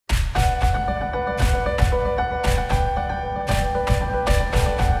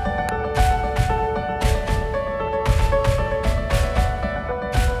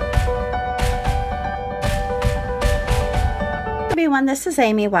everyone, this is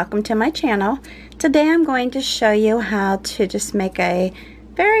Amy. Welcome to my channel. Today I'm going to show you how to just make a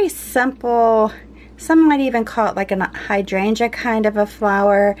very simple, some might even call it like a hydrangea kind of a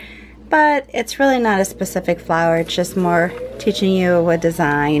flower, but it's really not a specific flower. It's just more teaching you a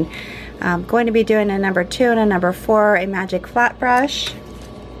design. I'm going to be doing a number 2 and a number 4 Amagic flat brush.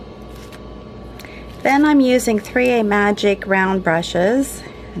 Then I'm using 3 Amagic round brushes.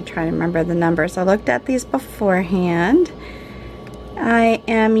 I'm trying to remember the numbers. I looked at these beforehand. I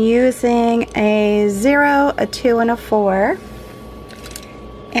am using a 0, a 2, and a 4.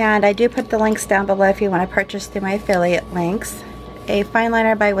 And I do put the links down below if you want to purchase through my affiliate links. A fine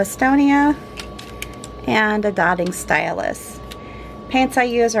liner by Westonia and a dotting stylus. Paints I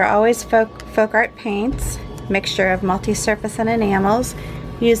use are always FolkArt paints, mixture of multi-surface and enamels,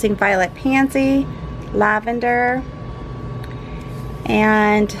 using violet pansy, lavender,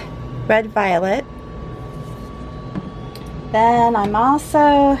 and red violet. Then I'm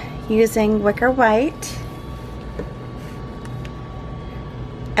also using wicker white,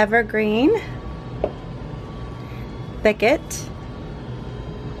 evergreen, thicket,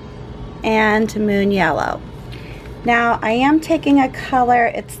 and moon yellow. Now I am taking a color,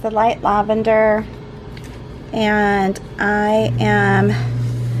 it's the light lavender, and I am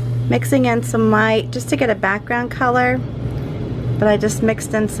mixing in some white just to get a background color, but I just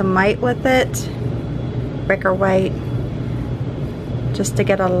mixed in some white with it, wicker white, just to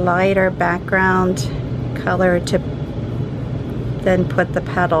get a lighter background color to then put the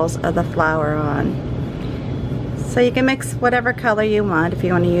petals of the flower on. So you can mix whatever color you want. If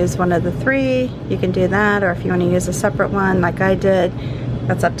you want to use one of the 3, you can do that, or if you want to use a separate one like I did,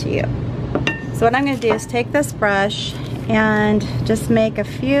 that's up to you. So what I'm going to do is take this brush and just make a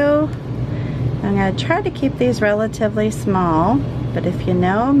few. I'm going to try to keep these relatively small, but if you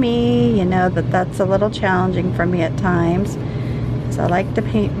know me, you know that that's a little challenging for me at times. So I like to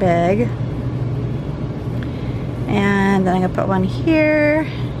paint big. And then I'm going to put one here.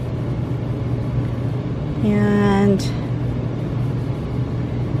 And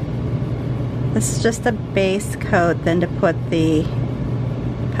this is just a base coat then to put the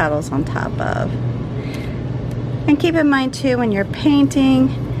petals on top of. And keep in mind too, when you're painting,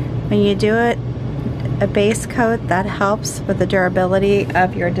 when you do it, a base coat, that helps with the durability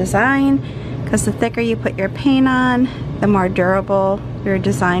of your design, because the thicker you put your paint on, the more durable your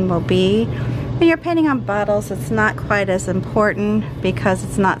design will be. When you're painting on bottles, it's not quite as important because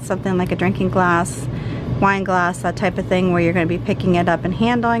it's not something like a drinking glass, wine glass, that type of thing where you're going to be picking it up and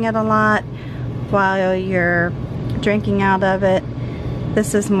handling it a lot while you're drinking out of it.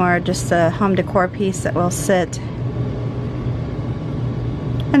 This is more just a home decor piece that will sit,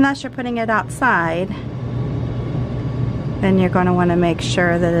 unless you're putting it outside, then you're going to want to make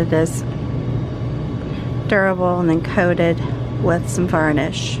sure that it is durable and then coated with some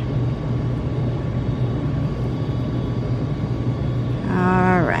varnish.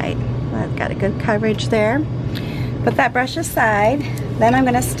 Alright, I've got a good coverage there. Put that brush aside. Then I'm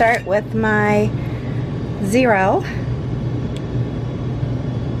going to start with my 0.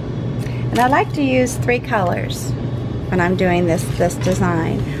 And I like to use 3 colors when I'm doing this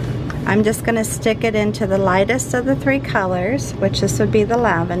design. I'm just going to stick it into the lightest of the 3 colors, which this would be the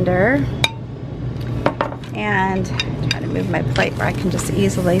lavender. And try to move my plate where I can just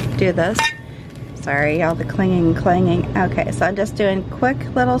easily do this. Sorry, all the clinging and clanging. Okay, so I'm just doing quick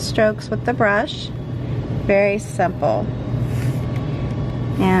little strokes with the brush. Very simple.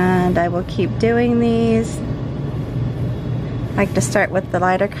 And I will keep doing these. I like to start with the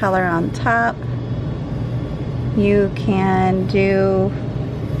lighter color on top. You can do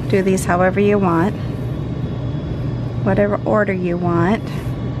these however you want, whatever order you want,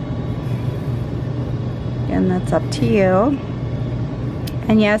 and that's up to you.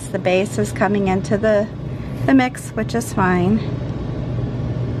 And yes, the base is coming into the mix, which is fine,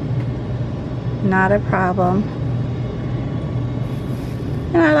 not a problem.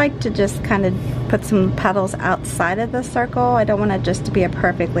 And I like to just kind of put some petals outside of the circle. I don't want it just to be a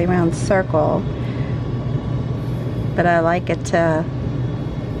perfectly round circle, but I like it to,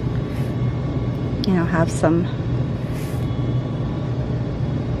 you know, have some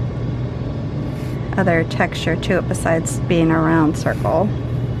other texture to it besides being a round circle.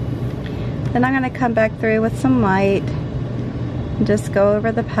 Then I'm going to come back through with some white and just go over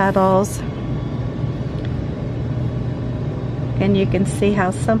the petals. And you can see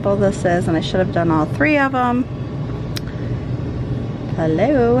how simple this is, and I should have done all 3 of them.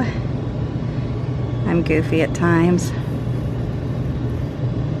 Hello. I'm goofy at times.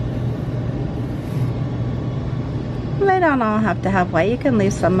 They don't all have to have white. You can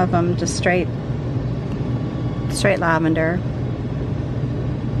leave some of them just straight lavender.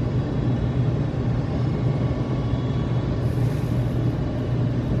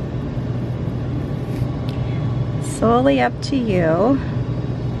 solely up to you.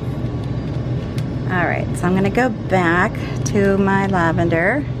 Alright, so I'm going to go back to my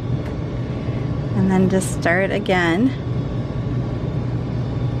lavender and then just start again.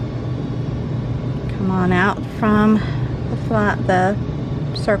 Come on out from the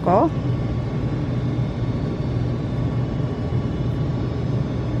circle.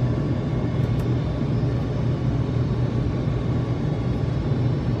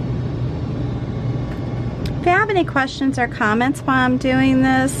 If you have any questions or comments while I'm doing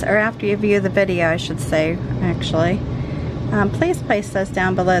this, or after you view the video, I should say, actually, please place those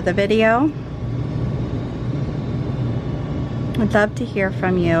down below the video. I'd love to hear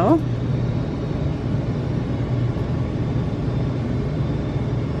from you.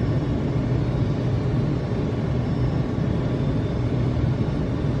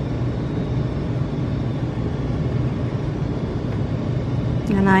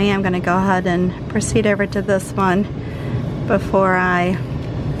 And I am going to go ahead and proceed over to this one before I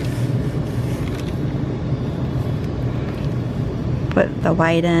put the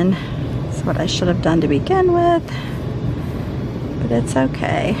white in. That's what I should have done to begin with, but it's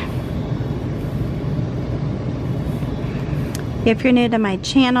okay. If you're new to my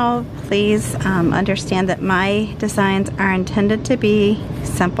channel, please understand that my designs are intended to be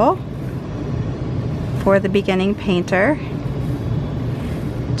simple for the beginning painter.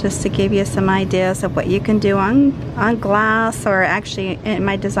 Just to give you some ideas of what you can do on glass, or actually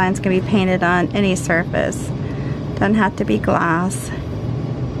my designs can be painted on any surface. Doesn't have to be glass.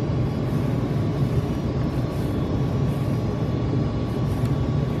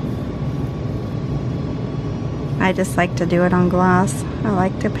 I just like to do it on glass. I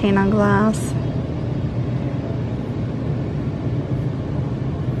like to paint on glass.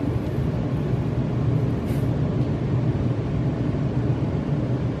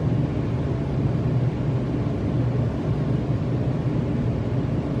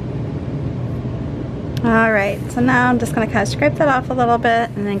 Alright, so now I'm just going to kind of scrape that off a little bit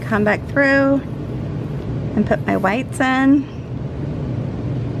and then come back through and put my whites in.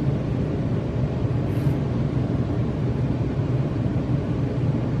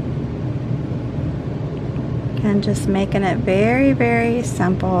 And just making it very, very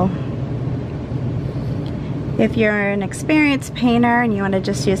simple. If you're an experienced painter and you want to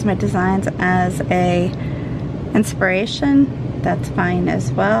just use my designs as a inspiration, that's fine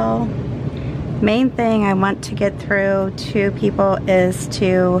as well. Main thing I want to get through to people is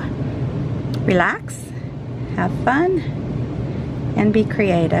to relax, have fun, and be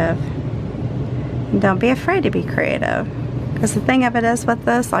creative. And don't be afraid to be creative, because the thing of it is with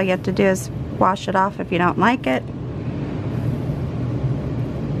this, all you have to do is wash it off if you don't like it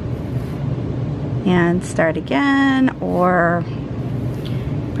and start again, or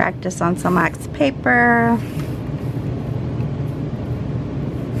practice on some wax paper.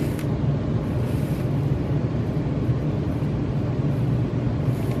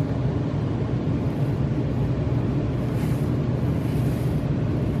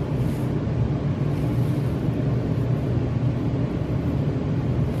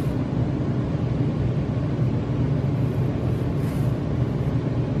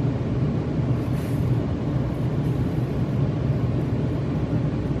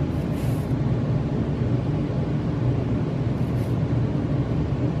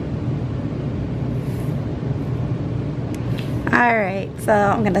 Alright, so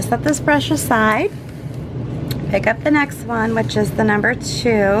I'm going to set this brush aside, pick up the next one, which is the number 2.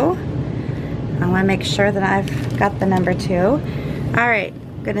 I want to make sure that I've got the number 2. Alright,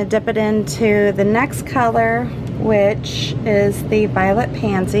 I'm going to dip it into the next color, which is the Violet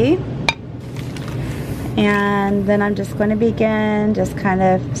Pansy. And then I'm just going to begin just kind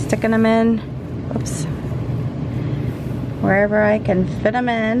of sticking them in, whoops, wherever I can fit them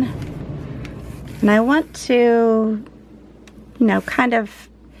in. And I want to, you know, kind of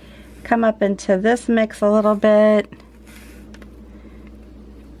come up into this mix a little bit.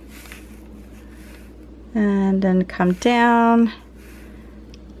 And then come down.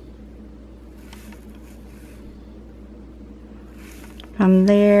 From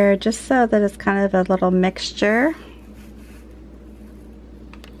there, just so that it's kind of a little mixture.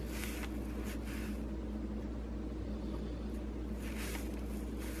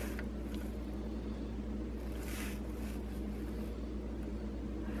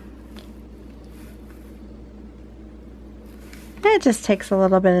 It just takes a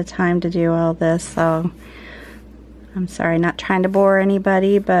little bit of time to do all this, so I'm sorry, not trying to bore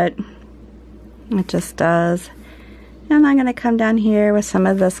anybody, but it just does. And I'm going to come down here with some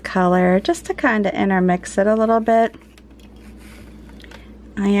of this color just to kind of intermix it a little bit.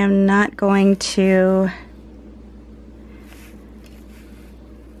 I am not going to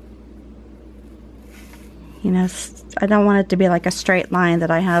You know, I don't want it to be like a straight line that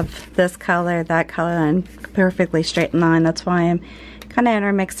I have this color, that color, and perfectly straight line. That's why I'm kind of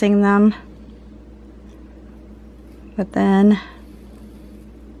intermixing them. But then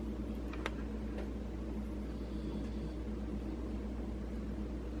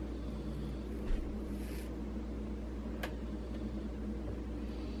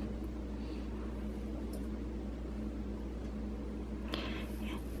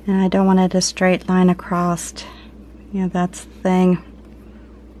and I don't want it a straight line across. You know, that's the thing.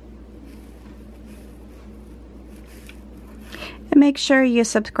 And make sure you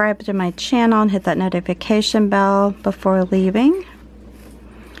subscribe to my channel and hit that notification bell before leaving.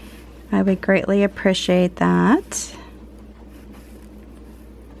 I would greatly appreciate that.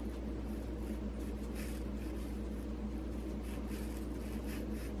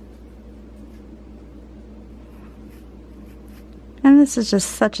 And this is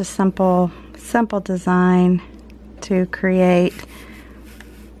just such a simple design to create.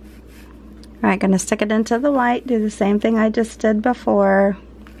 All right, going to stick it into the white, do the same thing I just did before.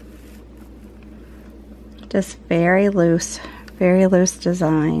 Just very loose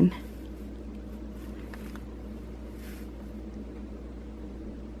design.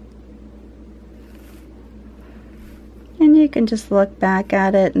 And you can just look back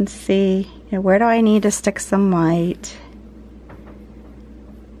at it and see, you know, where do I need to stick some white?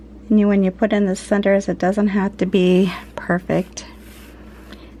 And when you put in the centers, it doesn't have to be perfect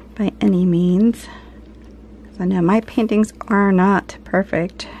by any means. I know my paintings are not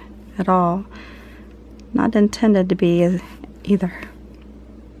perfect at all. Not intended to be either.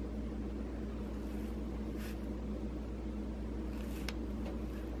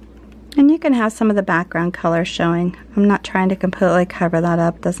 And you can have some of the background color showing. I'm not trying to completely cover that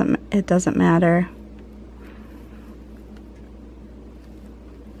up. It doesn't matter.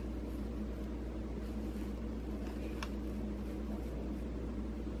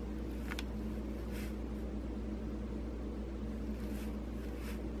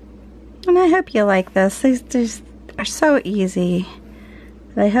 And I hope you like this. These are so easy.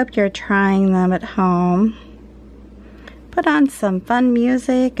 I hope you're trying them at home. Put on some fun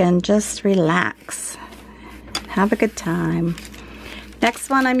music and just relax. Have a good time. Next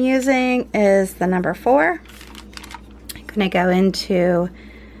one I'm using is the number 4. I'm going to go into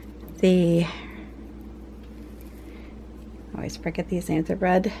the, I always forget these names, the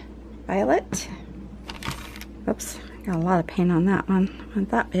red violet. Oops, got a lot of paint on that one. Not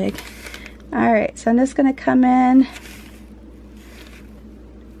that big. Alright, so I'm just going to come in,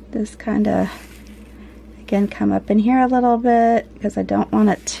 just kind of, again, come up in here a little bit because I don't want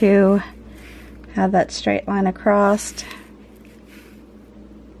it to have that straight line across.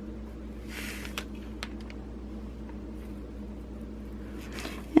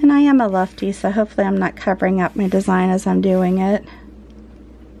 And I am a lefty, so hopefully I'm not covering up my design as I'm doing it.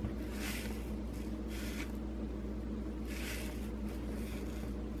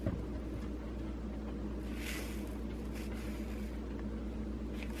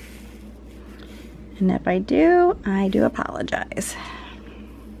 And if I do apologize.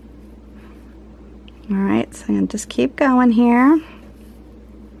 Alright, so I'm going to just keep going here.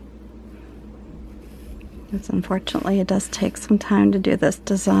 Because unfortunately it does take some time to do this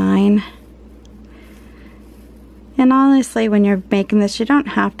design. And honestly, when you're making this, you don't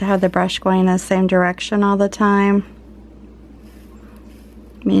have to have the brush going in the same direction all the time.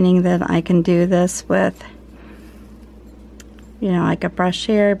 Meaning that I can do this with, you know, like a brush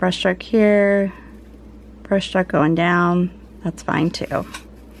here, brush stroke here, brush stroke going down. That's fine too.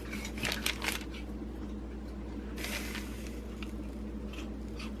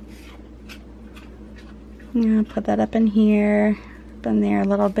 I'm gonna put that up in here, up in there a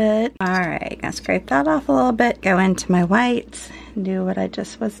little bit. Alright, gonna scrape that off a little bit, go into my whites, do what I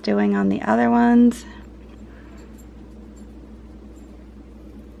just was doing on the other ones.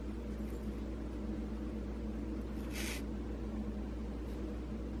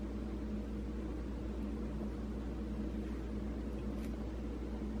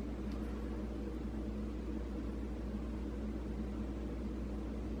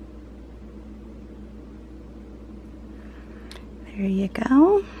 There you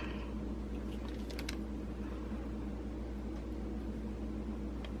go.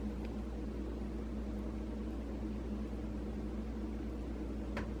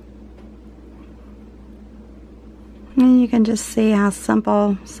 And you can just see how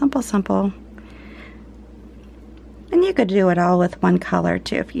simple. And you could do it all with one color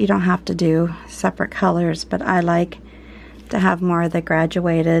too. You don't have to do separate colors, but I like to have more of the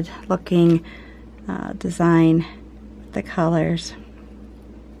graduated looking design. The colors.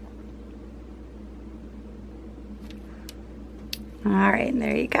 Alright,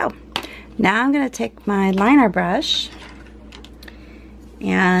 there you go. Now I'm going to take my liner brush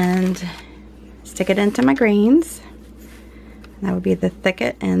and stick it into my greens. That would be the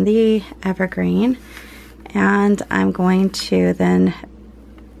thicket and the evergreen. And I'm going to then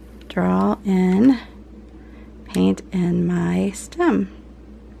draw in, paint in my stem.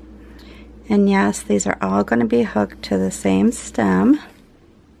 And yes, these are all going to be hooked to the same stem.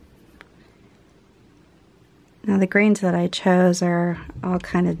 Now the greens that I chose are all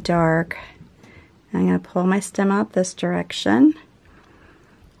kind of dark. I'm going to pull my stem out this direction.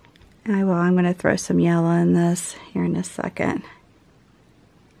 I'm going to throw some yellow in this here in a second.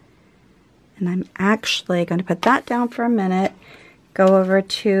 And I'm actually going to put that down for a minute, go over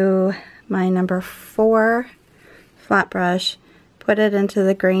to my number 4 flat brush, put it into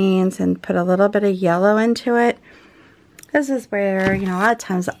the greens and put a little bit of yellow into it. This is where, you know, a lot of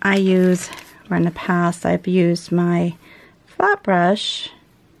times I use, or in the past I've used my flat brush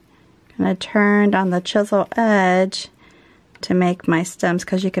kind of turned on the chisel edge to make my stems,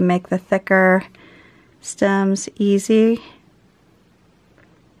 because you can make the thicker stems easy.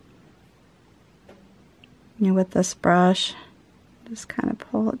 You know, with this brush, just kind of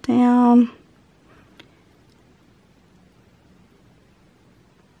pull it down.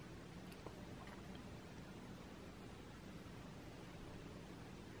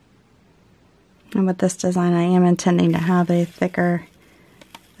 And with this design, I am intending to have a thicker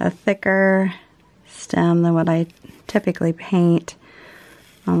stem than what I typically paint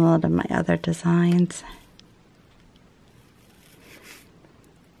on a lot of my other designs.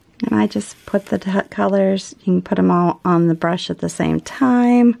 And I just put the colors, you can put them all on the brush at the same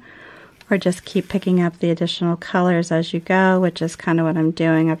time, or just keep picking up the additional colors as you go, which is kind of what I'm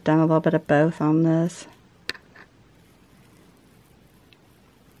doing. I've done a little bit of both on this.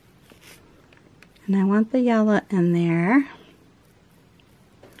 And I want the yellow in there.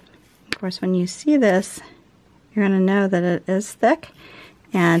 Of course, when you see this, you're going to know that it is thick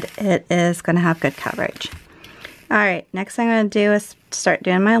and it is going to have good coverage. Alright, next thing I'm going to do is start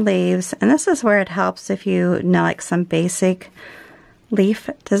doing my leaves. And this is where it helps if you know like some basic leaf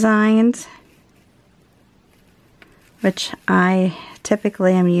designs, which I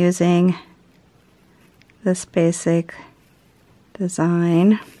typically am using this basic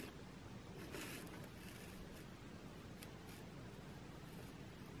design.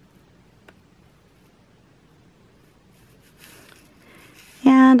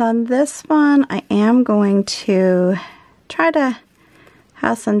 And on this one, I am going to try to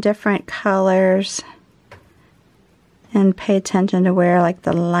have some different colors and pay attention to where like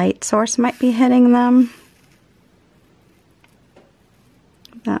the light source might be hitting them.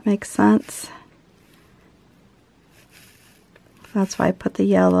 If that makes sense. That's why I put the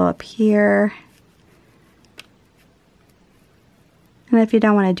yellow up here. And if you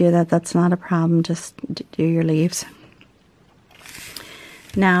don't want to do that, that's not a problem. Just do your leaves.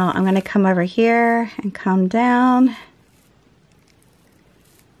 Now I'm going to come over here and come down.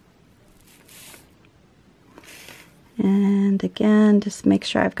 And again, just make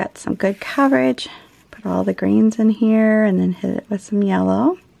sure I've got some good coverage. Put all the greens in here and then hit it with some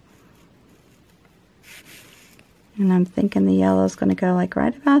yellow. And I'm thinking the yellow is going to go like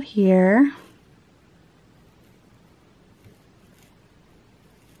right about here.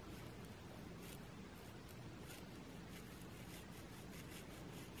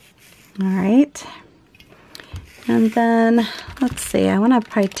 Alright, and then let's see, I want to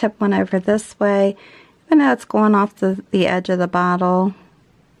probably tip one over this way. Even though it's going off the edge of the bottle,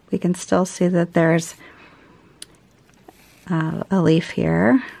 we can still see that there's a leaf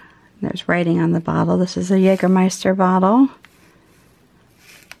here. There's writing on the bottle. This is a Jägermeister bottle.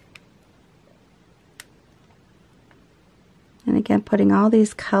 And again, putting all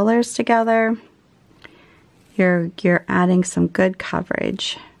these colors together, you're adding some good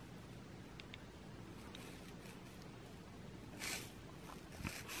coverage.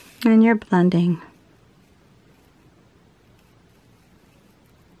 And you're blending.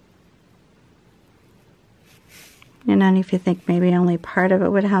 And then if you think maybe only part of it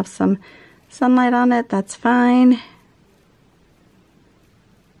would have some sunlight on it, that's fine.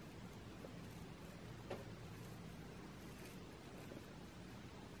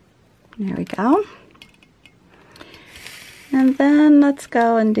 There we go. And then let's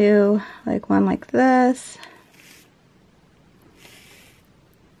go and do like one like this.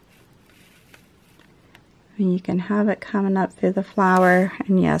 And you can have it coming up through the flower,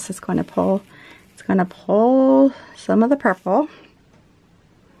 and yes, it's going to pull some of the purple.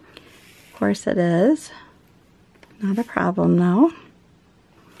 Of course it is. Not a problem though.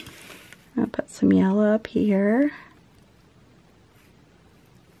 I'll put some yellow up here.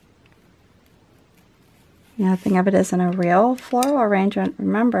 You know, think of it as in a real floral arrangement.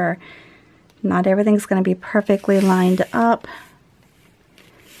 Remember, not everything's going to be perfectly lined up.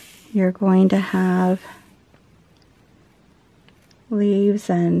 You're going to have leaves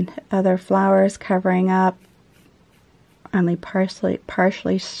and other flowers covering up, only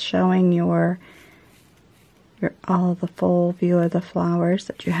partially showing your all the full view of the flowers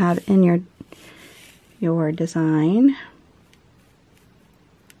that you have in your design,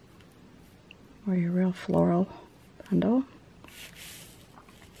 or your real floral bundle.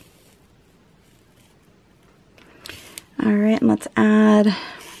 Alright, and let's add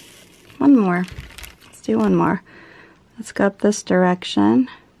one more. Let's do one more. Let's go up this direction.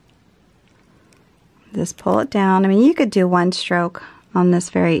 Just pull it down. I mean, you could do one stroke on this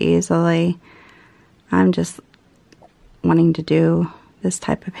very easily. I'm just wanting to do this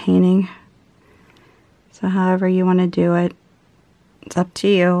type of painting. So however you want to do it, it's up to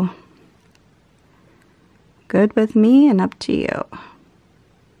you. Good with me and up to you.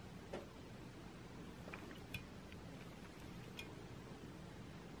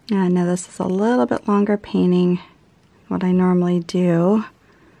 Yeah, I know this is a little bit longer painting than what I normally do.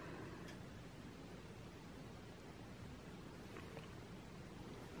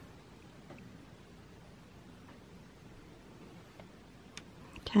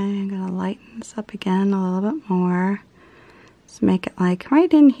 Okay, I'm going to lighten this up again a little bit more. Let's make it like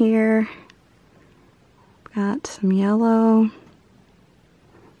right in here. Got some yellow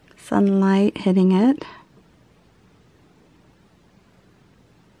sunlight hitting it.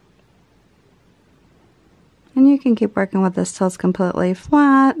 And you can keep working with this till it's completely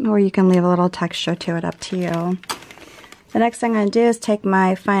flat, or you can leave a little texture to it, up to you. The next thing I'm going to do is take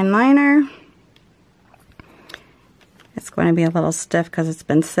my fine liner. It's going to be a little stiff because it's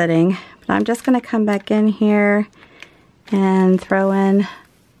been sitting, but I'm just going to come back in here and throw in a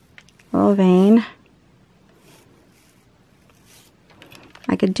little vein.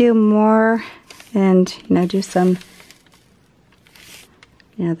 I could do more and, you know, do some,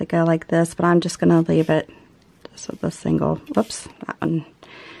 you know, that go like this, but I'm just going to leave it just with a single. Whoops, that one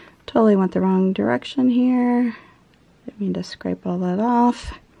totally went the wrong direction here. Didn't mean to scrape all that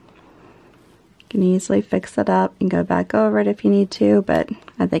off. You can easily fix it up and go back over it if you need to, but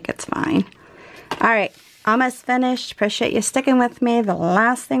I think it's fine. All right, almost finished. Appreciate you sticking with me. The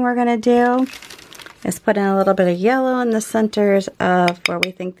last thing we're going to do is put in a little bit of yellow in the centers of where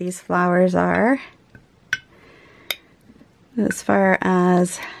we think these flowers are. As far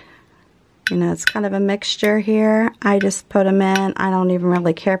as, you know, it's kind of a mixture here. I just put them in. I don't even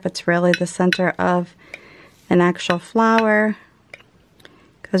really care if it's really the center of an actual flower,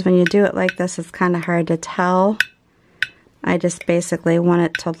 because when you do it like this, it's kind of hard to tell. I just basically want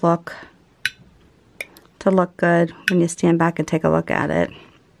it to look good when you stand back and take a look at it.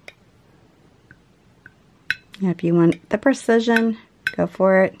 If you want the precision, go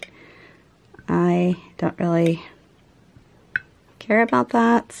for it. I don't really care about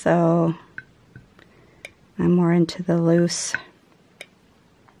that, so I'm more into the loose,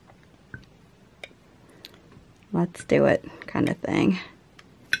 let's do it kind of thing.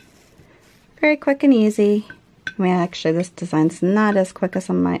 Very quick and easy. I mean, actually this design's not as quick as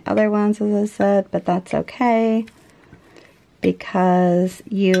some of my other ones, as I said, but that's okay, because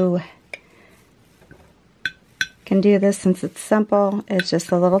you can do this since it's simple. It's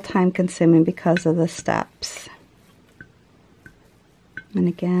just a little time consuming because of the steps. And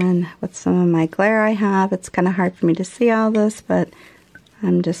again, with some of my glare I have, it's kind of hard for me to see all this, but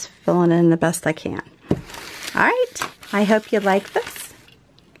I'm just filling in the best I can. Alright, I hope you like this.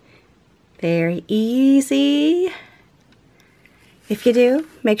 Very easy. If you do,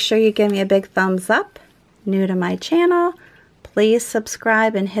 make sure you give me a big thumbs up. New to my channel, please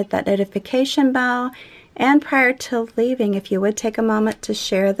subscribe and hit that notification bell. And prior to leaving, if you would take a moment to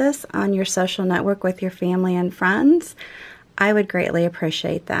share this on your social network with your family and friends, I would greatly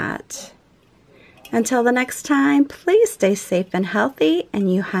appreciate that. Until the next time, please stay safe and healthy,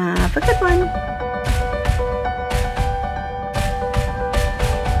 and you have a good one.